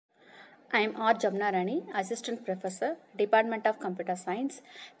I am R. Jamunarani, Assistant Professor, Department of Computer Science,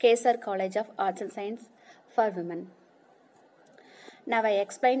 KSR College of Arts and Science for Women. Now I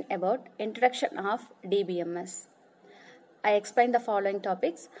explain about Introduction of DBMS. I explain the following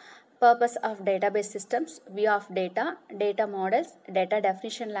topics: purpose of database systems, view of data, data models, data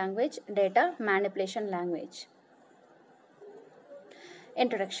definition language, data manipulation language.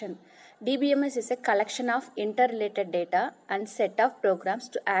 Introduction. DBMS is a collection of interrelated data and set of programs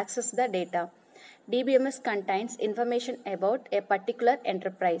to access the data. DBMS contains information about a particular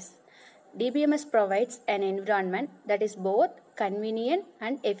enterprise. DBMS provides an environment that is both convenient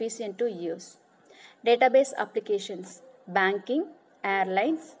and efficient to use. Database applications: banking,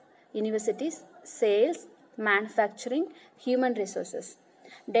 airlines, universities, sales, manufacturing, human resources.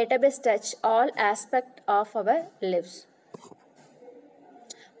 Database touch all aspects of our lives.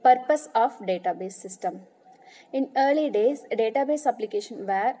 Purpose of database system. In early days, database applications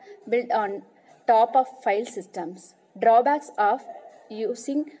were built on top of file systems. Drawbacks of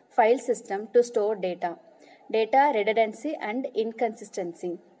using file system to store data: data redundancy and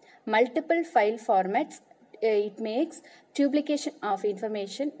inconsistency. Multiple file formats, it makes duplication of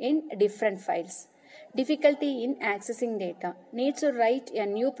information in different files. Difficulty in accessing data. Needs to write a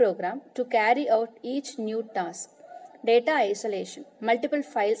new program to carry out each new task. Data isolation, multiple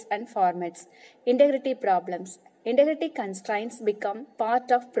files and formats. Integrity problems. Integrity constraints become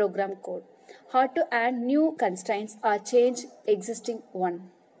part of program code. Hard to add new constraints or change existing one.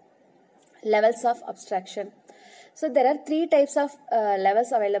 Levels of abstraction. So there are three types of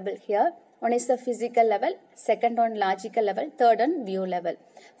levels available here. One is the physical level, second one logical level, third one view level.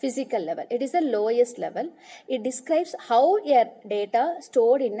 Physical level, it is the lowest level. It describes how your data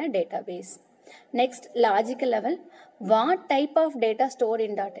stored in a database. Next, logical level, what type of data stored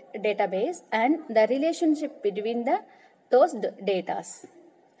in database and the relationship between those data.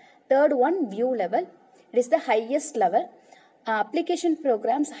 Third one, view level, it is the highest level. Application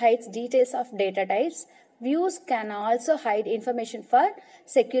programs hides details of data types. Views can also hide information for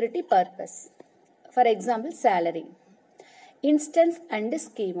security purpose. For example, salary. Instance and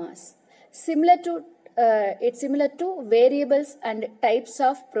schemas. It's similar to variables and types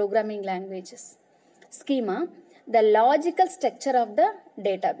of programming languages. Schema, the logical structure of the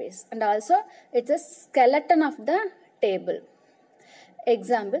database, and also it's a skeleton of the table.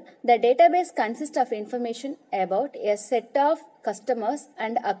 Example, the database consists of information about a set of customers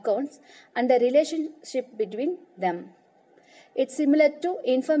and accounts and the relationship between them. It's similar to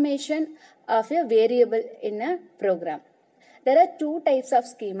information of a variable in a program. There are two types of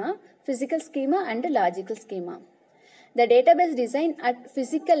schema: physical schema and logical schema. The database design at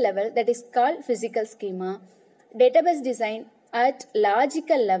physical level, that is called physical schema. Database design at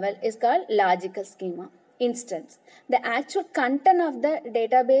logical level is called logical schema. Instance, the actual content of the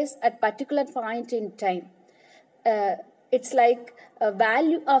database at particular point in time. It's like a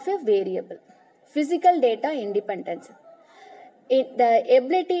value of a variable. Physical data independence. The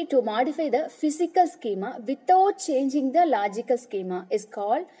ability to modify the physical schema without changing the logical schema is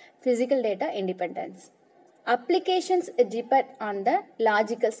called physical data independence. Applications depend on the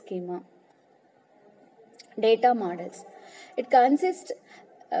logical schema. Data models. It consists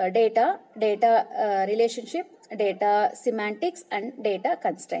data relationship, data semantics, and data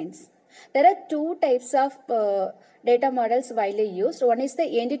constraints. There are two types of data models widely used. One is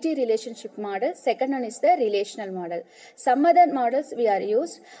the entity relationship model, second one is the relational model. Some other models we are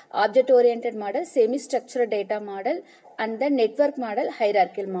used: object-oriented model, semi-structured data model, and the network model,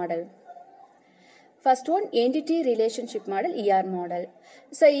 hierarchical model. First one, entity relationship model, ER model.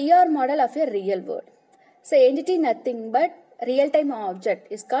 So ER model of a real world. So entity nothing but real-time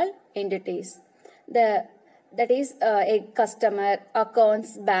object is called entities. That is a customer,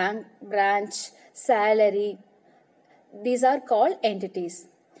 accounts, bank, branch, salary. These are called entities.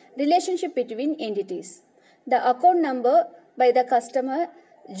 Relationship between entities. The account number by the customer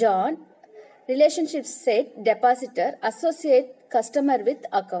John. Relationship set depositor associate customer with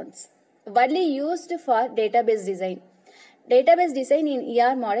accounts. Widely used for database design. Database design in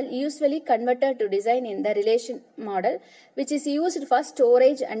ER model usually converted to design in the relation model, which is used for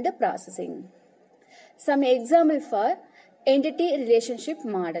storage and processing. Some example for entity relationship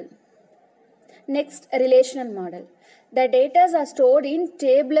model. Next, relational model. The data are stored in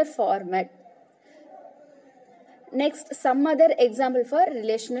tabular format. Next, some other example for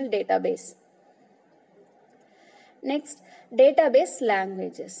relational database. Next, database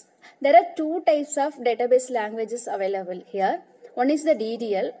languages. There are two types of database languages available here. One is the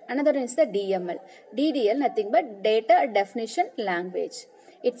DDL, another one is the DML. DDL nothing but data definition language.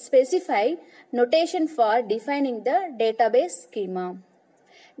 It specifies notation for defining the database schema.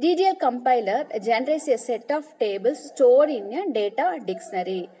 DDL compiler generates a set of tables stored in a data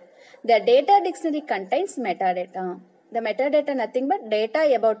dictionary. The data dictionary contains metadata. The metadata nothing but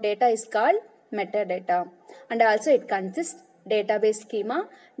data about data is called metadata. And also it consists database schema,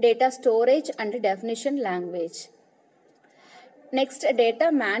 data storage and definition language. Next,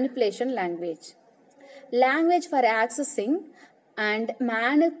 data manipulation language. Language for accessing and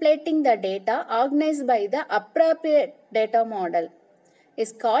manipulating the data organized by the appropriate data model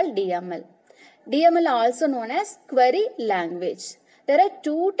is called DML. DML also known as query language. There are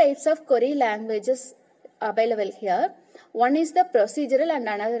two types of query languages available here. One is the procedural and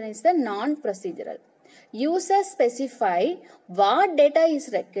another is the non-procedural. Users specify what data is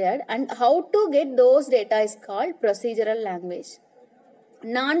required and how to get those data is called procedural language.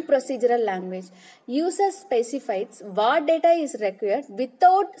 Non-procedural language. User specifies what data is required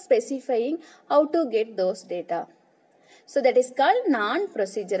without specifying how to get those data. So that is called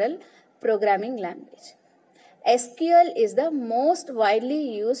non-procedural programming language. SQL is the most widely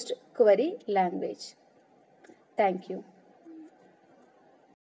used query language. Thank you.